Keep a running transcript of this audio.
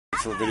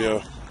For video.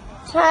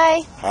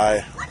 Hi. Hi.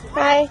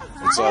 Hi.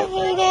 What's Hi, up?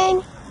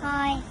 Hayden.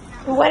 Hi.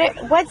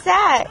 What's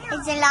that?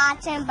 It's a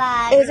lightning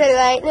bug. Is it a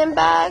lightning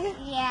bug?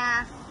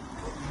 Yeah.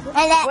 And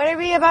What are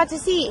we about to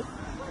see?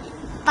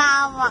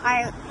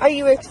 power. Are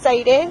you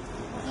excited?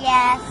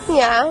 Yes.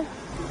 Yeah.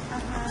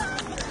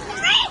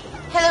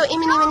 Hello,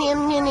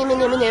 M.N.M.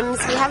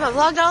 We haven't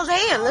vlogged all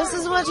day, and this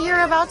is what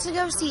you're about to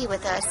go see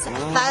with us.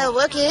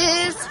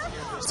 Fireworks.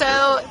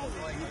 So,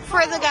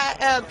 for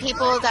the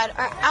people that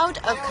are out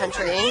of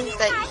country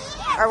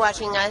that are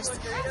watching us,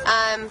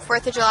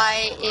 4th of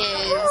July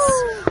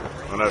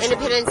is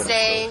Independence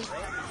Day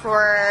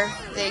for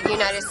the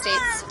United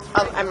States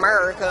of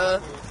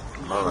America.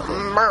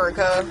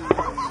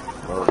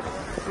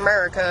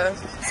 America.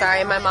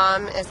 Sorry, my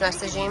mom is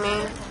messaging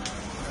me.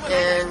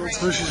 And,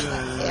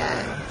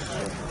 yeah.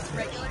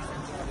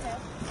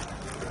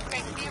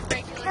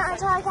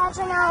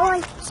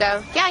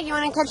 So, yeah, you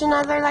want to catch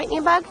another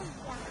lightning bug?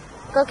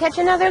 Go catch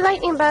another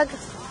lightning bug.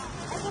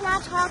 Can I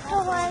talk to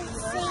her and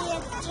see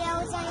if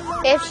Jill's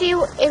anymore?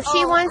 If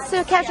she wants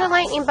to catch a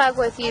lightning bug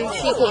with you,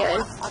 she can.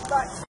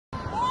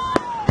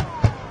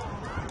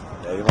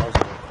 Yeah, you might as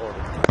well record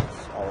it because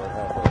it's all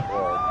half of the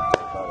vlog.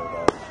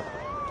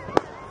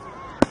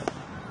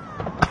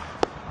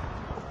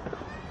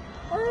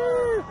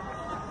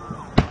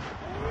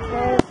 Can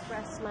I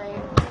press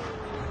my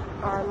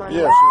arm on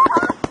Yeah, it?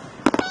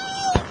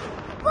 sure.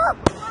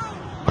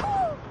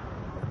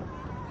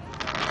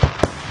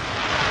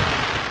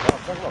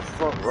 Talk about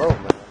front row,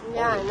 man.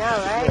 Yeah, I know,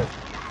 right?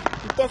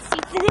 The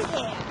seats in his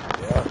hand.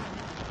 Yeah.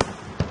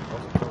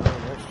 Wasn't coming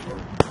in next year.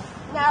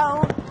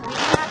 No, we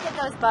did not get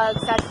those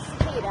bugs. That's a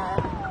cicada.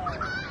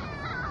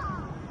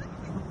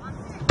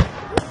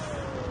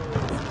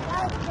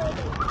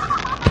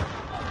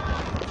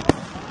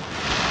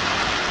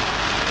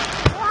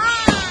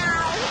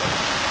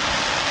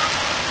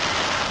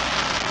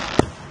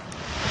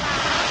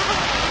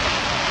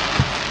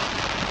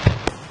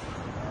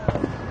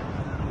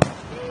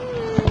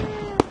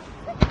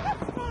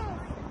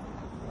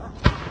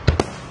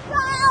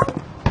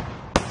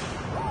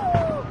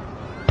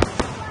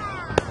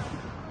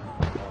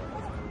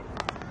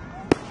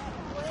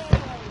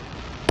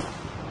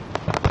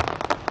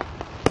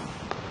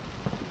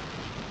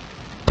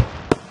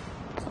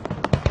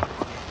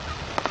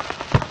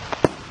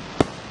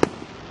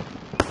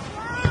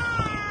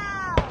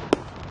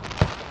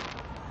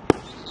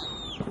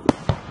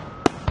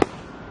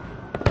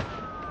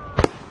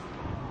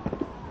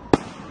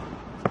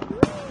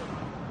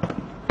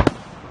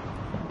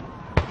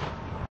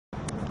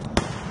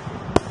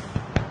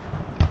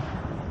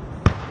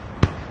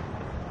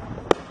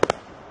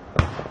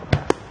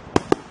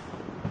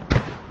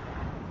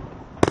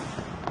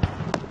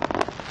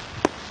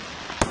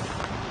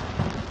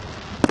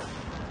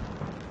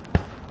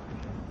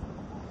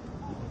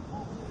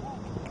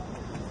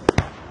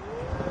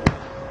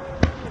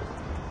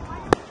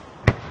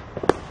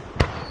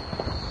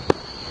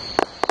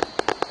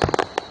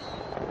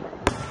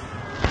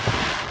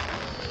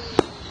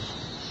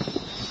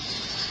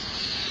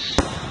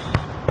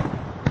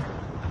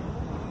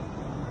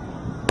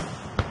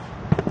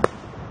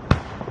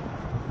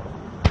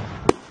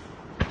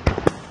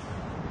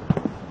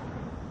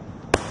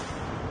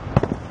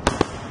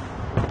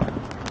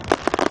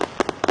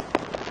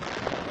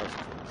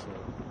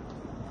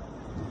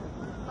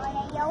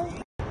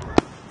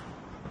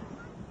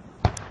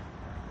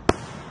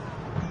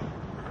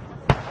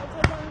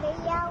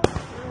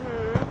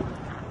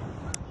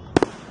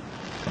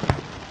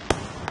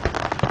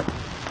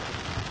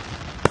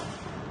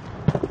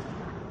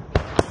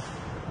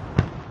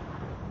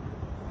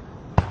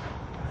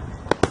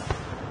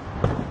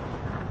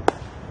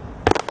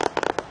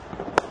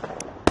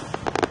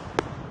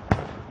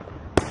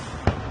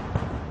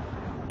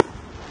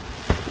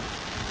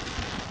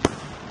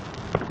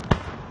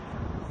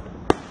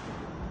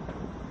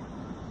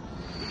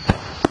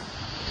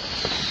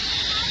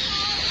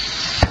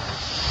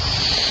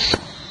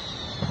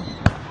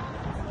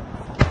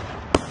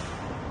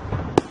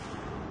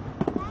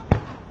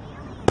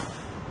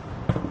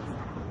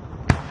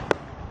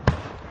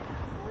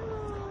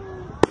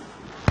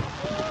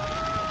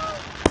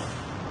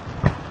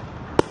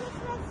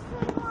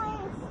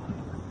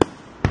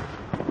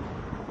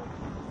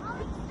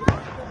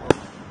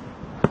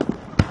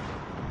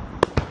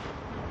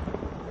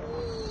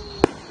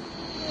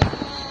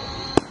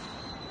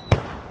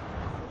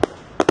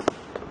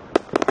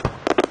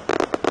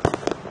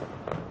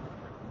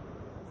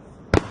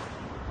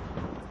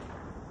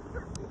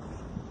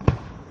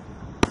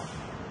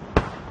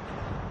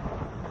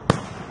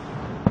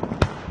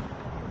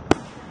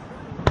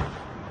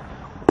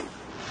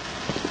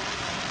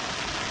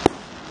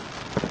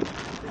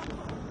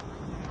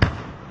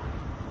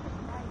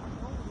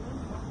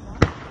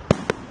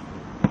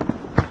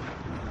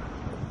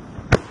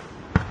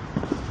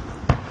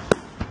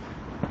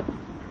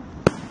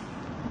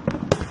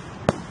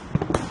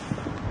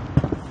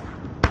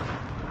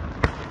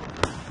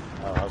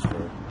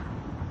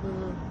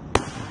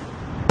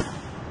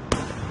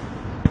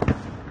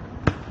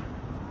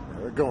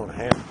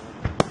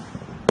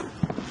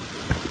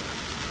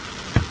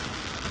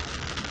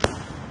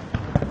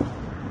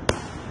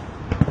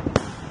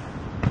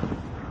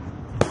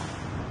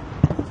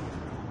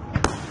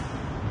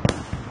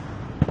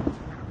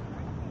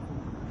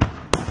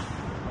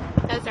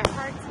 Those are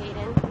hearts,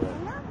 Hayden.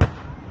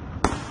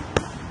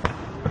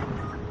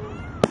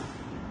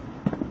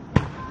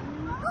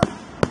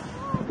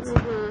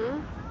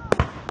 Mm-hmm.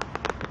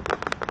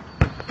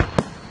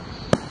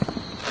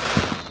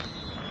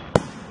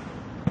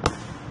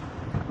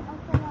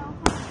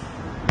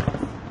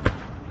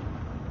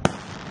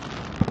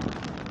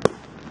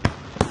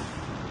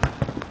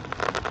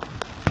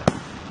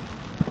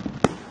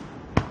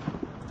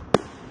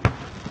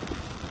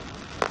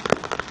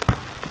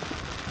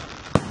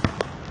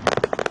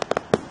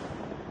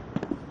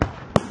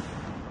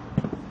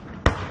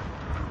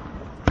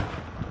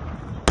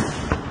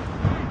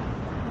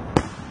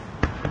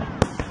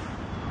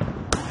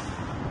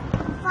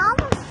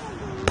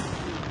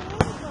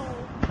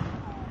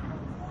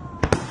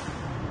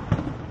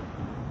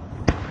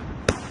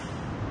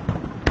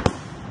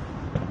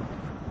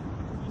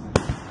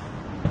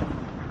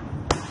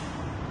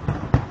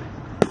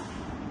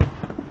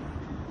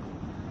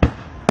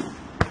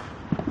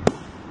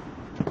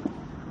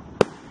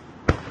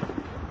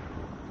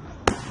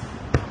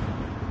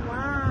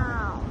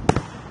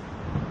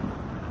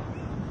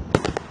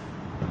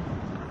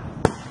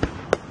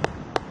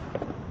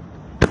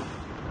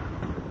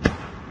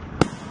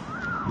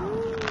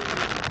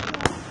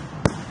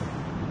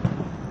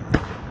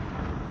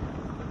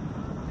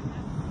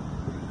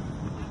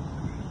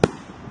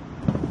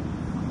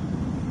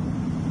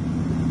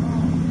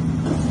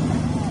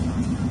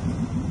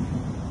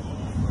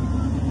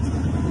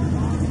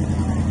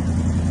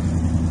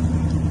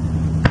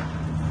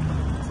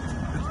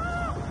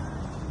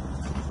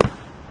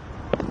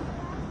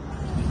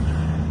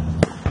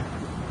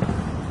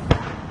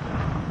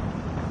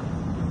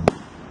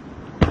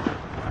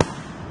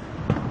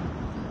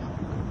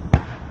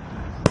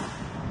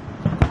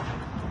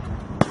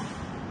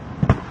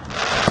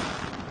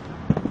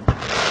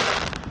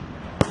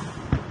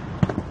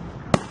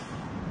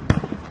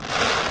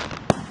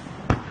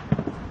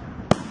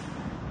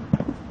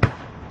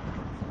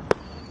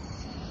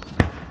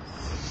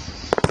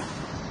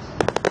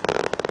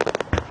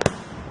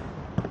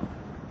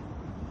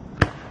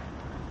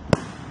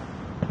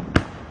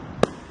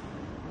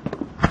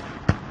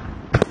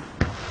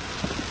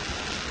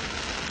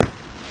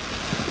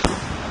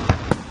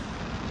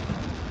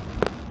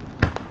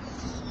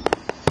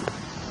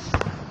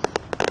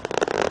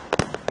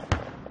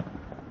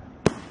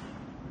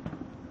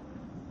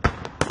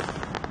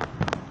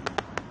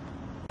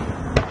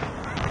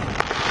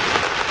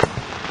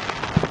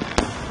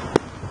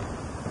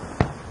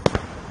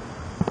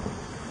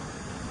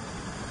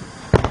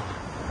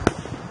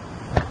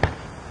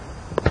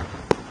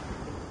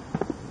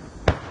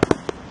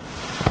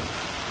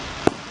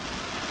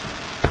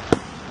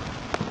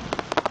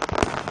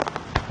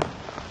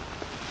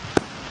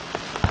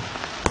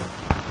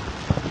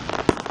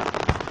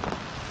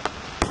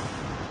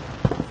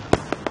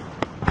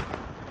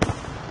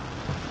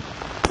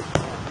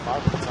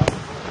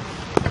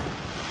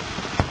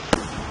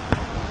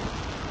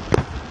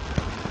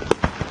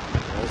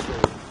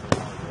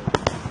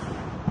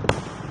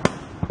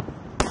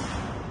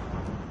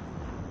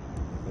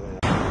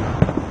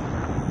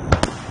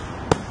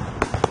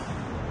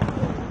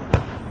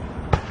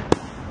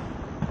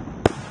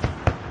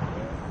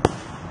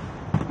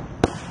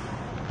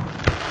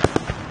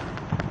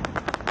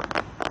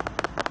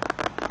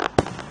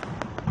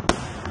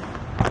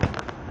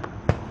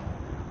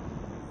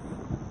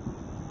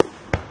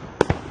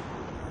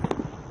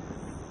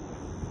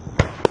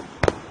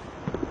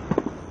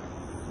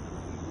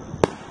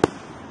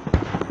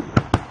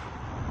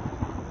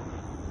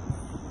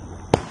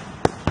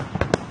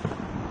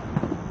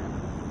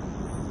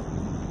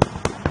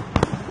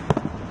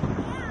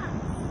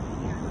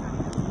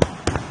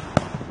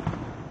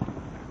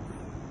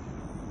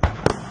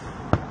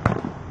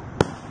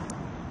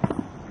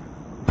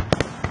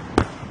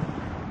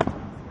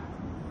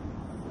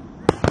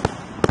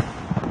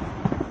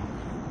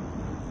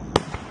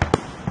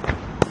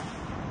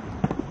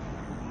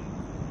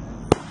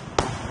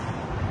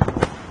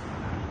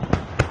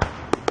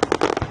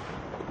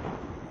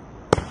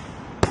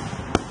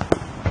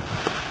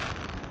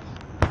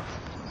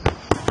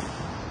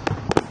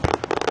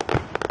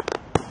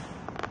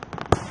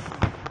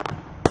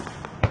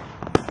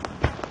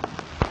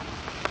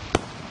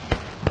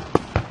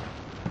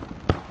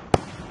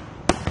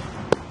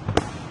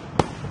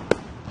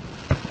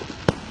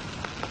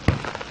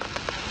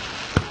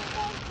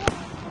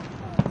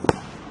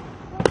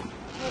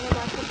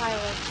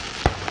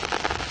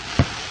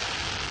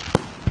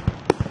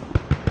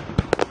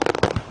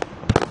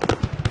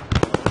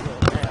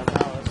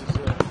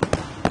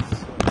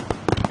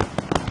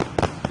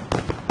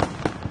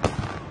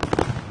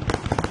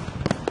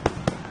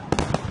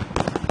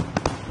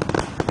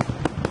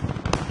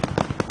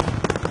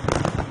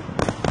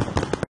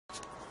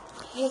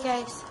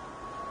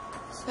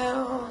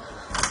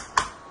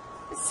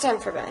 It's time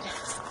for bed.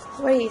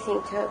 What do you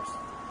think, Toads?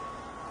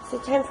 Is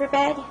it time for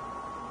bed?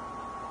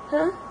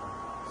 Huh?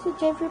 Is it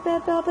time for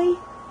bed, Bobby?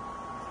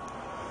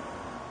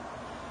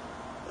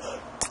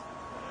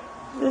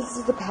 This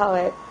is the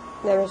pallet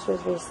that we're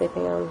supposed to be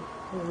sleeping on.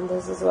 And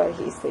this is what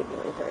he's sleeping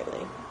on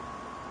currently.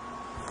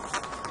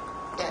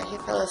 Yeah, he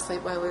fell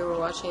asleep while we were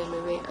watching a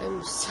movie.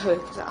 I'm so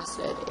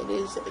exhausted. It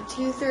is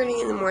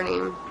 2:30 in the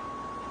morning.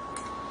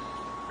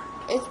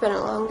 It's been a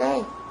long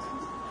day.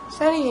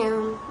 So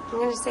anywho, I'm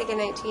going to say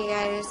goodnight to you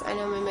guys. I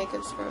know my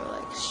makeup's probably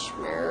like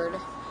smeared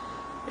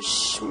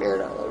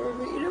all over,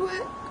 but you know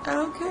what? I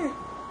don't care.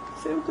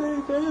 So I'm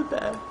going to go to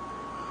bed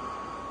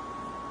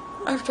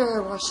after I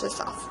wash this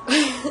off.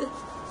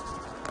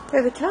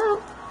 Over the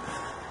top.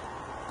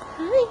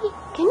 Hi,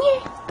 come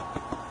here.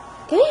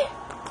 Come here.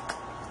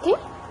 Come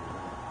here.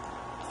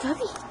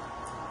 Stubby.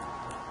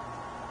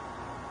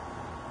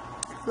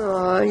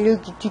 Oh,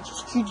 look at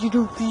this cute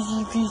little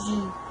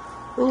fishy.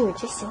 Oh, you're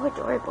just so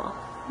adorable.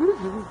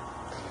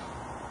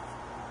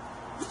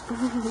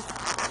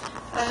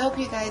 I hope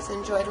you guys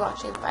enjoyed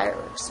watching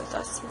fireworks with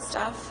us and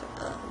stuff.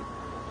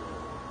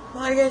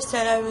 Like I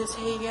said, I was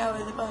hanging out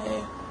with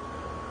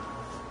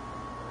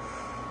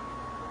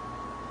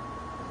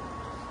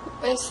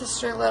my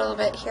sister a little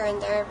bit here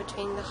and there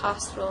between the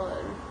hospital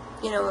and,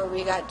 you know, what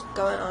we got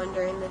going on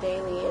during the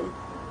daily. And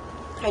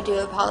I do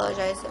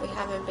apologize that we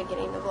haven't been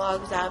getting the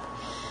vlogs up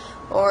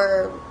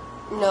or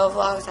no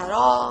vlogs at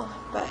all,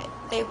 but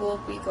they will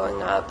be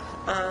going up.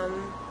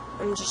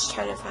 I'm just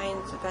trying to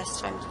find the best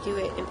time to do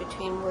it in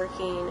between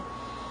working.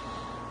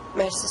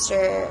 My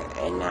sister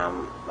and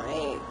now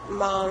my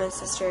mom and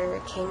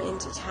sister came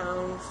into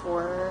town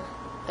for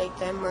like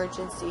the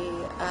emergency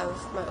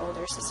of my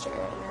older sister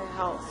and her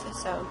health.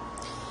 So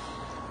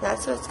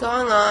that's what's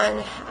going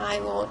on. I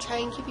will try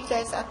and keep you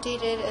guys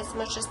updated as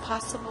much as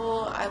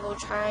possible. I will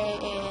try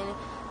and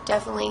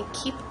definitely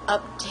keep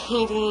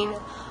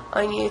updating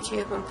on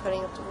YouTube and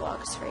putting up the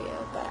vlogs for you.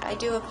 But I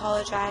do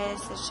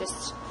apologize. It's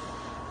just,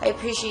 I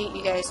appreciate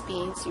you guys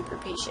being super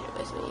patient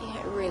with me.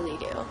 I really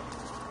do.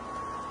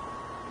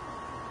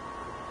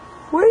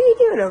 What are you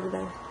doing over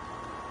there?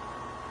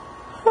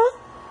 Huh?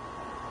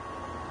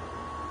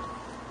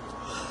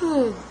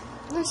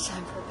 It's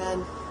time for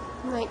bed.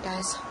 Good night,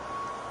 guys.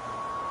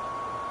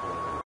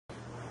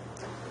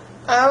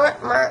 Oh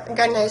my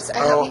goodness.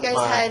 I hope you guys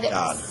had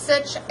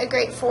such a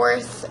great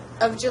 4th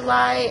of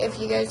July. If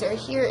you guys are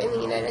here in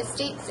the United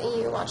States and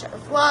you watch our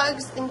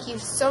vlogs, thank you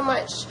so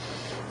much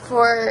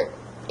for,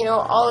 you know,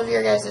 all of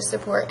your guys'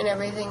 support and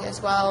everything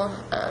as well,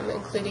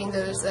 including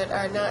those that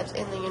are not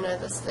in the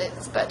United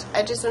States. But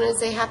I just want to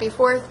say happy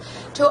 4th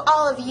to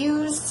all of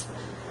yous.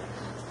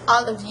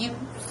 All of you.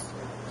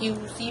 We're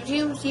going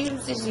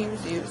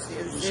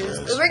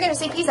to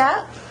say peace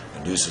out.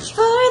 Deuces.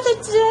 For the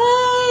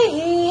day.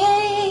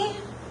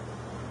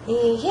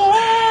 Yeah.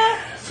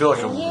 I feel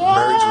like I'm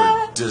married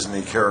to a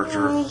Disney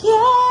character.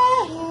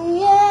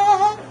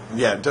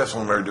 Yeah,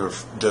 definitely married to a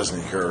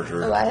Disney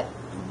character. What?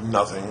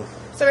 Nothing.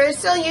 So we're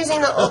still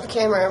using the old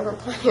camera. We're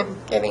planning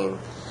on getting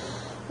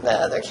the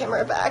other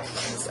camera back.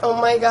 Oh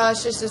my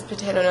gosh, this is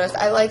potato nose.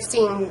 I like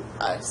seeing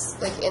us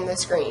like in the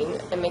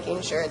screen and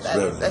making sure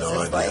that this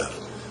is like.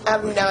 I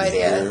have no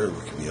idea.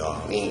 We can be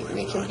off.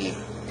 We can be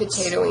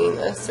potatoing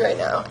this right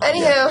now.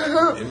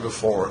 Anyhow. And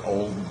before an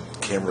old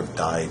camera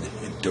died,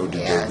 it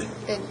doted. Yeah,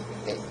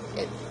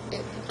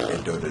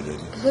 it doted.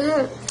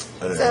 Anyway,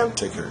 so,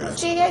 take care, guys.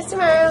 See you guys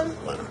tomorrow.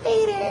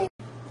 Later.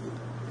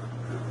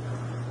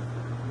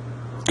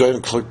 Go ahead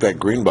and click that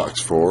green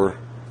box for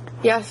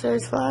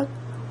yesterday's vlog.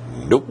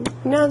 Nope.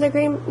 No, the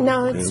green.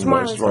 No, it's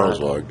tomorrow's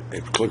vlog.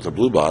 And click the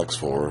blue box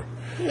for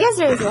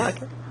yesterday's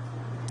vlog.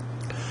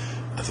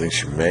 I think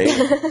she may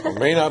or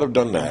may not have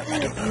done that. I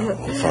don't know.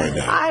 We'll find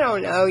out. I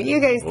don't know. You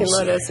guys can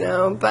let us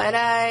know. But,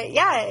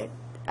 yeah.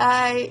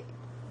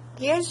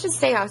 You guys just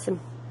stay awesome.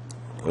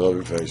 I love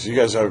your face. You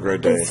guys have a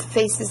great day. His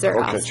faces are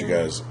awesome. We'll catch you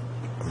guys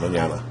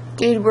mañana.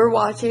 Dude, we're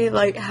watching,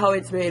 like, how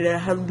it's made. I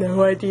have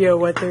no idea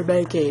what they're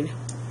making.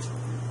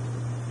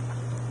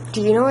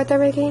 Do you know what they're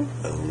making?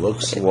 It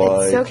looks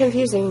like... It's so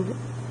confusing.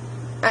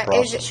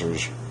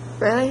 Processors.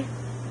 Really?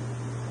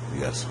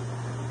 Yes.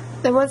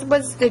 Then what's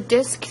the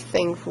disc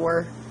thing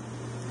for?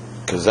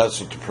 Because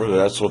that's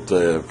what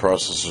the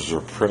processors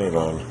are printed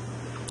on.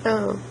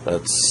 Oh.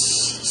 That's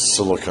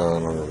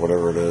silicon or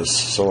whatever it is.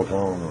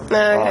 Silicon. Or,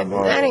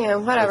 okay. Anyhow,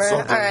 whatever.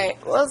 All right.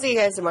 We'll see you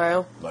guys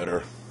tomorrow.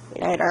 Later.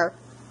 Later.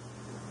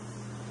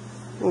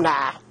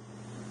 Nah.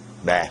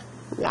 Nah.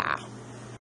 Nah.